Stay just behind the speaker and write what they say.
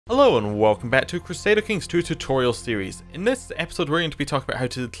Hello and welcome back to Crusader Kings 2 tutorial series. In this episode we're going to be talking about how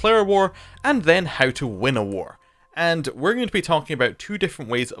to declare a war and then how to win a war. And we're going to be talking about two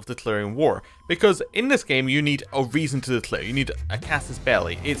different ways of declaring war, because in this game you need a reason to declare, you need a casus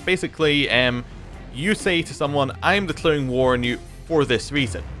belli. It's basically, you say to someone, I'm declaring war on you for this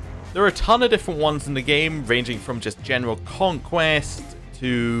reason. There are a ton of different ones in the game, ranging from just general conquest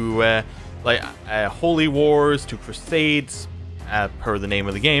to holy wars to crusades, per the name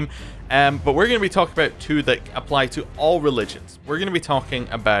of the game, but we're going to be talking about two that apply to all religions. We're going to be talking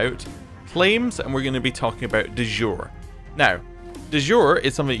about claims and we're going to be talking about de jure. Now, de jure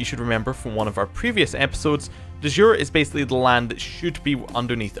is something that you should remember from one of our previous episodes. De jure is basically the land that should be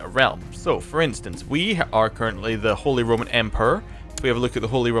underneath a realm. So, for instance, we are currently the Holy Roman Emperor. If we have a look at the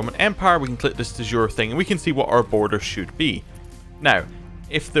Holy Roman Empire, we can click this de jure thing and we can see what our border should be. Now,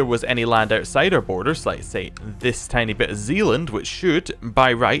 if there was any land outside our borders, like say this tiny bit of Zealand, which should,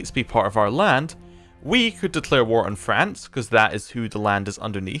 by rights, be part of our land, we could declare war on France, because that is who the land is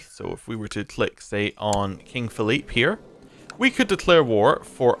underneath. So if we were to click, say, on King Philippe here, we could declare war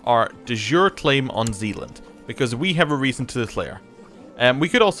for our de jure claim on Zealand, because we have a reason to declare. We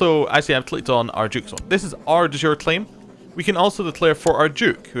could also, actually I've clicked on our duke's one. This is our de jure claim. We can also declare for our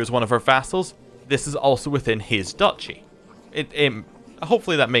duke, who is one of our vassals. This is also within his duchy.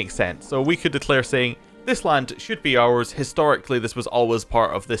 Hopefully that makes sense. So we could declare saying, this land should be ours. Historically, this was always part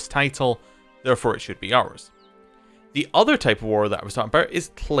of this title. Therefore, it should be ours. The other type of war that I was talking about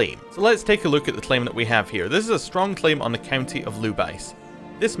is claim. So let's take a look at the claim that we have here. This is a strong claim on the county of Lubais.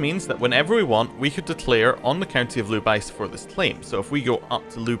 This means that whenever we want, we could declare on the county of Lubais for this claim. So if we go up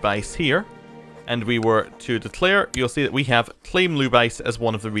to Lubais here, and we were to declare, you'll see that we have claim Lubais as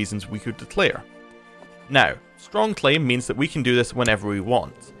one of the reasons we could declare. Now, strong claim means that we can do this whenever we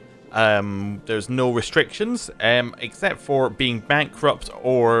want. There's no restrictions, except for being bankrupt,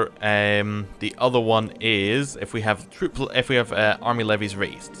 or the other one is if we have army levies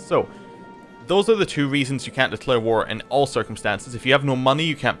raised. So those are the two reasons you can't declare war in all circumstances. If you have no money,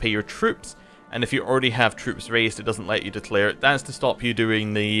 you can't pay your troops, and if you already have troops raised, it doesn't let you declare it. That's to stop you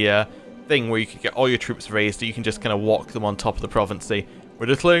doing the thing where you can get all your troops raised, you can just kind of walk them on top of the province, say, we're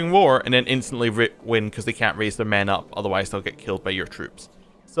declaring war, and then instantly win because they can't raise their men up, otherwise they'll get killed by your troops.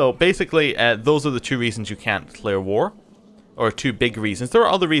 So basically, those are the two reasons you can't declare war, or two big reasons. There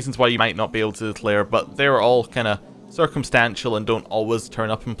are other reasons why you might not be able to declare, but they're all kind of circumstantial and don't always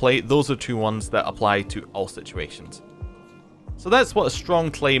turn up in play. Those are two ones that apply to all situations. So that's what a strong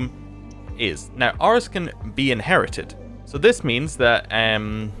claim is. Now, ours can be inherited. So this means that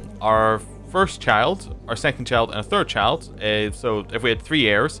our first child, our second child, and a third child, so if we had 3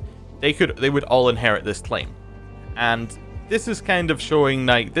 heirs, they would all inherit this claim. And this is kind of showing,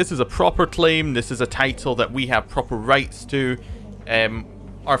 like, this is a proper claim, this is a title that we have proper rights to,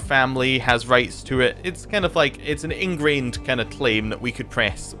 our family has rights to it. It's kind of like, it's an ingrained kind of claim that we could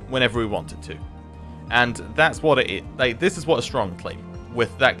press whenever we wanted to. And that's what it is. Like, this is what a strong claim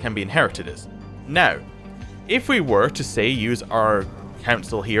with that can be inherited is. Now, if we were to, say, use our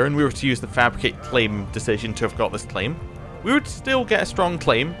council here and we were to use the fabricate claim decision to have got this claim, we would still get a strong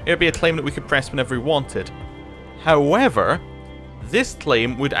claim. It would be a claim that we could press whenever we wanted. However, this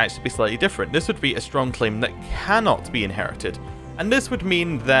claim would actually be slightly different. This would be a strong claim that cannot be inherited, and this would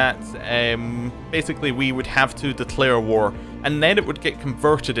mean that basically we would have to declare war, and then it would get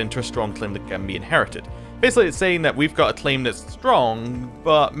converted into a strong claim that can be inherited. Basically, it's saying that we've got a claim that's strong,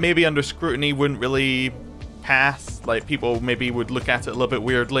 but maybe under scrutiny wouldn't really pass. Like, people maybe would look at it a little bit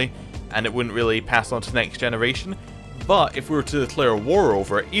weirdly, and it wouldn't really pass on to the next generation. But if we were to declare a war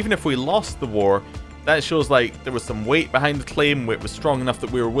over it, even if we lost the war, that shows like there was some weight behind the claim, it was strong enough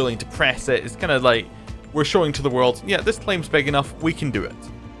that we were willing to press it. It's kind of like we're showing to the world, yeah, this claim's big enough, we can do it.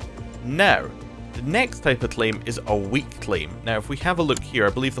 Now, the next type of claim is a weak claim. Now, if we have a look here,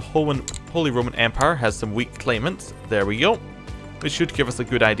 I believe the Holy Roman Empire has some weak claimants. There we go. Which should give us a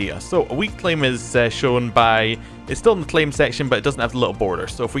good idea. So a weak claim is shown by, it's still in the claim section, but it doesn't have the little border.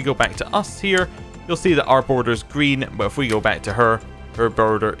 So if we go back to us here, you'll see that our border is green, but if we go back to her, her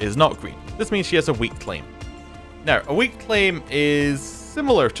border is not green. This means she has a weak claim. Now, a weak claim is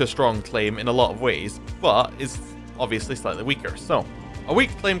similar to a strong claim in a lot of ways, but is obviously slightly weaker. So a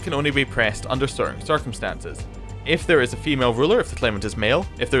weak claim can only be pressed under certain circumstances. If there is a female ruler, if the claimant is male,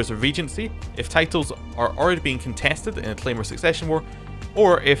 if there is a regency, if titles are already being contested in a claim or succession war,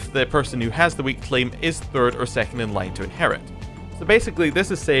 or if the person who has the weak claim is third or second in line to inherit. So basically, this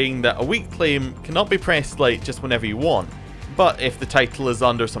is saying that a weak claim cannot be pressed like just whenever you want, but if the title is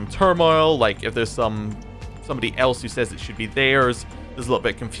under some turmoil, like if there's somebody else who says it should be theirs, there's a little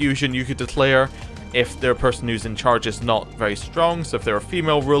bit of confusion, you could declare. if their person who's in charge is not very strong, so if they're a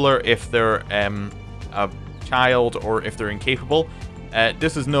female ruler, if they're a child, or if they're incapable.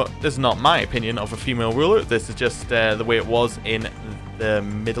 This is not my opinion of a female ruler. This is just the way it was in the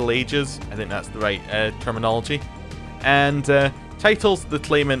Middle Ages. I think that's the right terminology. And titles, the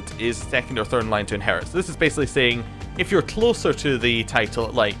claimant is second or third in line to inherit. So this is basically saying if you're closer to the title,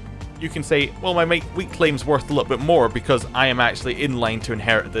 like, you can say, well, my weak claim's worth a little bit more because I am actually in line to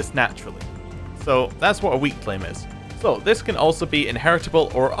inherit this naturally. So that's what a weak claim is. So this can also be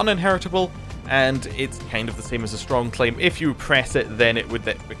inheritable or uninheritable, and it's kind of the same as a strong claim. If you press it, then it would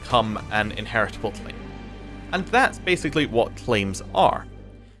become an inheritable claim. And that's basically what claims are.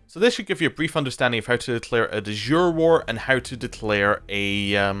 So this should give you a brief understanding of how to declare a de jure war and how to declare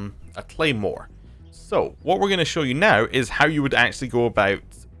a claim war. So what we're going to show you now is how you would actually go about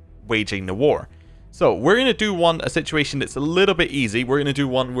waging the war. So we're going to do a situation that's a little bit easy. We're going to do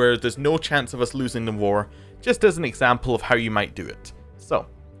one where there's no chance of us losing the war, just as an example of how you might do it. So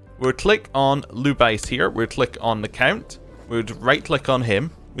we'll click on Lubais here, we'll click on the count, we'd right click on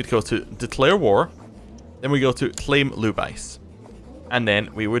him, we'd go to declare war, then we go to claim Lubais, and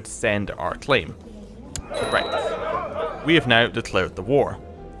then we would send our claim. Right, we have now declared the war.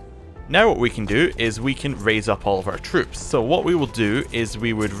 Now what we can do is we can raise up all of our troops. So what we will do is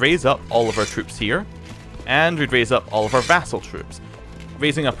we would raise up all of our troops here, and we'd raise up all of our vassal troops.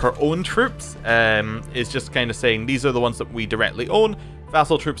 Raising up our own troops is just kind of saying these are the ones that we directly own.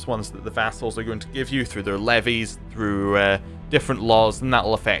 Vassal troops, ones that the vassals are going to give you through their levies, through different laws, and that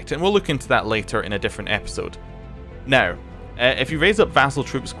will affect. And we'll look into that later in a different episode. Now, if you raise up vassal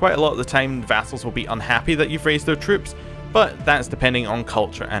troops, quite a lot of the time vassals will be unhappy that you've raised their troops, but that's depending on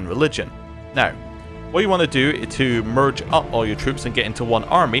culture and religion. Now, what you want to do to merge up all your troops and get into one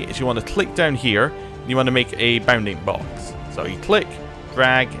army is you want to click down here and you want to make a bounding box. So you click,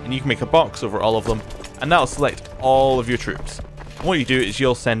 drag, and you can make a box over all of them, and that'll select all of your troops. And what you do is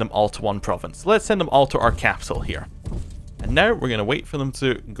you'll send them all to one province. So let's send them all to our capital here. And now we're going to wait for them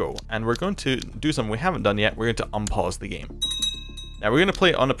to go, and we're going to do something we haven't done yet. We're going to unpause the game. Now we're going to play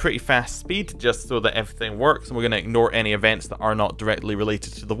it on a pretty fast speed just so that everything works, and we're going to ignore any events that are not directly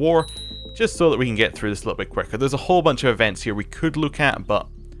related to the war, just so that we can get through this a little bit quicker. There's a whole bunch of events here we could look at, but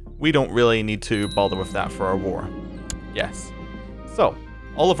we don't really need to bother with that for our war. Yes. So,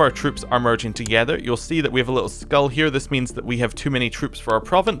 all of our troops are merging together. You'll see that we have a little skull here. This means that we have too many troops for our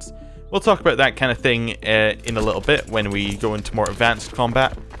province. We'll talk about that kind of thing in a little bit when we go into more advanced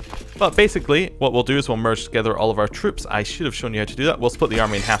combat. But basically, what we'll do is we'll merge together all of our troops. I should have shown you how to do that. We'll split the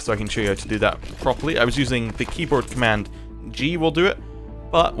army in half so I can show you how to do that properly. I was using the keyboard command G will do it.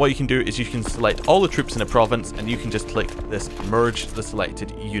 But what you can do is you can select all the troops in a province, and you can just click this merge the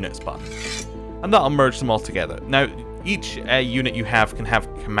selected units button. And that'll merge them all together. Now, each unit you have can have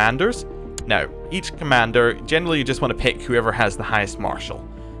commanders. Now, each commander, generally you just want to pick whoever has the highest martial.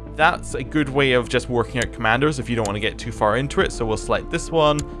 That's a good way of just working out commanders if you don't want to get too far into it. So we'll select this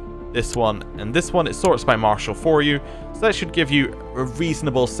one, and this one. It sorts by martial for you. So that should give you a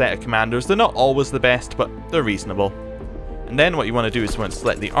reasonable set of commanders. They're not always the best, but they're reasonable. And then what you want to do is you want to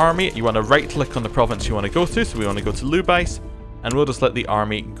select the army. You want to right click on the province you want to go to. So we want to go to Lubais, and we'll just let the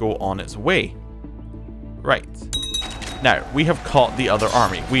army go on its way. Right. Now, we have caught the other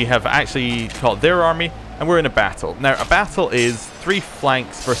army. We have actually caught their army, and we're in a battle. Now, a battle is 3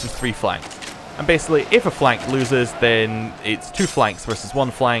 flanks versus 3 flanks. And basically, if a flank loses, then it's 2 flanks versus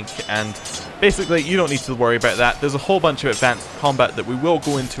 1 flank, and basically, you don't need to worry about that. There's a whole bunch of advanced combat that we will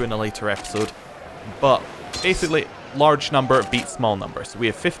go into in a later episode, but basically, large number beats small number. So we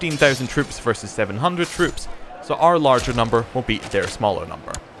have 15,000 troops versus 700 troops, so our larger number will beat their smaller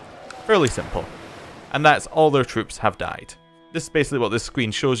number. Fairly simple. And that's all their troops have died. This is basically what this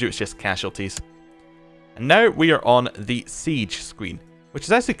screen shows you, it's just casualties. And now we are on the siege screen, which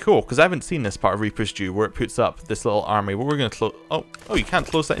is actually cool, because I haven't seen this part of Reaper's Due, where it puts up this little army. Well, we're going to close... Oh, you can't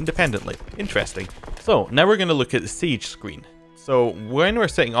close that independently. Interesting. So, now we're going to look at the siege screen. So, when we're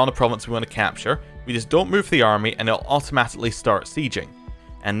sitting on a province we want to capture, we just don't move the army, and it'll automatically start sieging.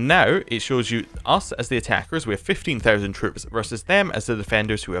 And now, it shows you us as the attackers, we have 15,000 troops, versus them as the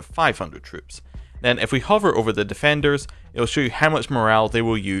defenders who have 500 troops. Then, if we hover over the defenders, it'll show you how much morale they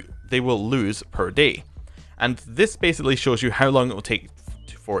will lose per day. And this basically shows you how long it will take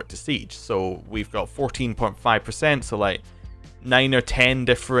for it to siege. So we've got 14.5%, so like 9 or 10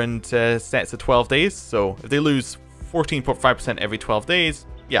 different sets of 12 days. So if they lose 14.5% every 12 days,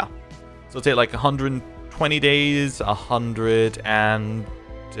 yeah. So it'll take like 120 days,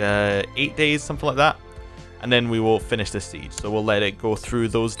 108 days, something like that. And then we will finish the siege. So we'll let it go through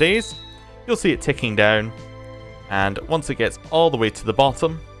those days. You'll see it ticking down. And once it gets all the way to the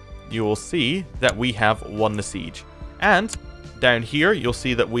bottom, you will see that we have won the siege. And down here, you'll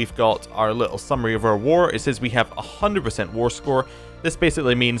see that we've got our little summary of our war. It says we have 100% war score. This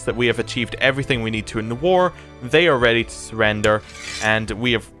basically means that we have achieved everything we need to in the war. They are ready to surrender, and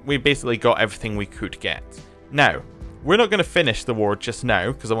we basically got everything we could get. Now, we're not going to finish the war just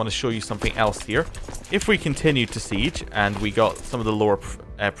now, because I want to show you something else here. If we continue to siege, and we got some of the lower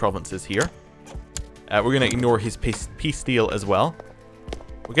provinces here, we're going to ignore his peace deal as well.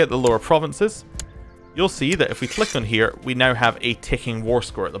 We'll get the lower provinces. You'll see that if we click on here, we now have a ticking war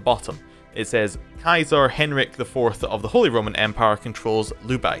score at the bottom. It says, Kaiser Henrik IV of the Holy Roman Empire controls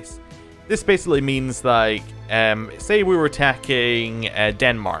Lubais. This basically means, like, say we were attacking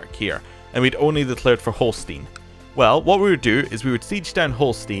Denmark here, and we'd only declared for Holstein. Well, what we would do is we would siege down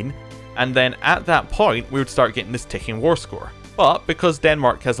Holstein, and then at that point, we would start getting this ticking war score. But because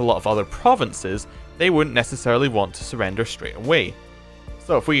Denmark has a lot of other provinces, they wouldn't necessarily want to surrender straight away.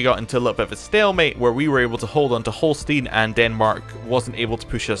 So if we got into a little bit of a stalemate where we were able to hold on to Holstein and Denmark wasn't able to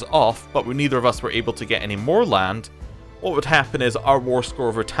push us off, but neither of us were able to get any more land, what would happen is our war score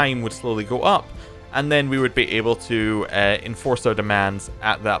over time would slowly go up, and then we would be able to enforce our demands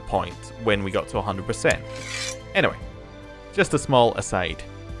at that point when we got to 100%. Anyway, just a small aside.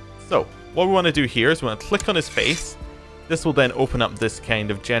 So what we want to do here is we want to click on his face. This will then open up this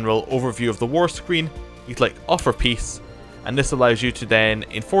kind of general overview of the war screen. You click Offer Peace, and this allows you to then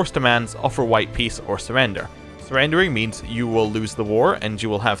enforce demands, offer white peace, or surrender. Surrendering means you will lose the war and you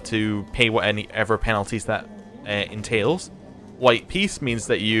will have to pay whatever penalties that entails. White peace means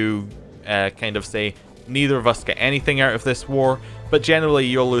that you kind of say, neither of us get anything out of this war, but generally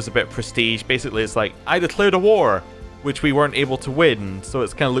you'll lose a bit of prestige. Basically it's like, I declared a war, which we weren't able to win, so it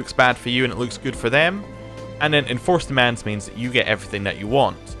kind of looks bad for you and it looks good for them. And then enforce demands means you get everything that you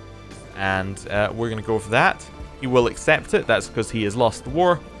want. And we're going to go for that. He will accept it, that's because he has lost the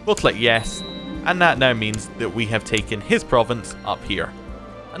war. We'll click yes, and that now means that we have taken his province up here.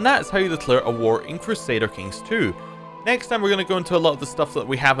 And that's how you declare a war in Crusader Kings 2. Next time we're going to go into a lot of the stuff that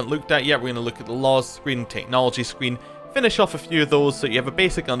we haven't looked at yet. We're going to look at the laws screen, technology screen, finish off a few of those so you have a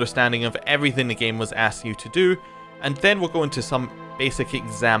basic understanding of everything the game was asking you to do, and then we'll go into some basic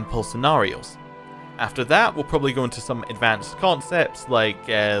example scenarios. After that, we'll probably go into some advanced concepts like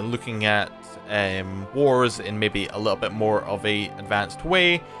looking at wars in maybe a little bit more of a advanced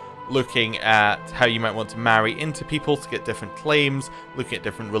way, looking at how you might want to marry into people to get different claims, looking at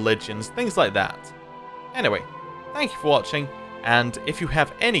different religions, things like that. Anyway, thank you for watching, and if you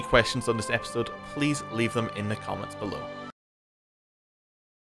have any questions on this episode, please leave them in the comments below.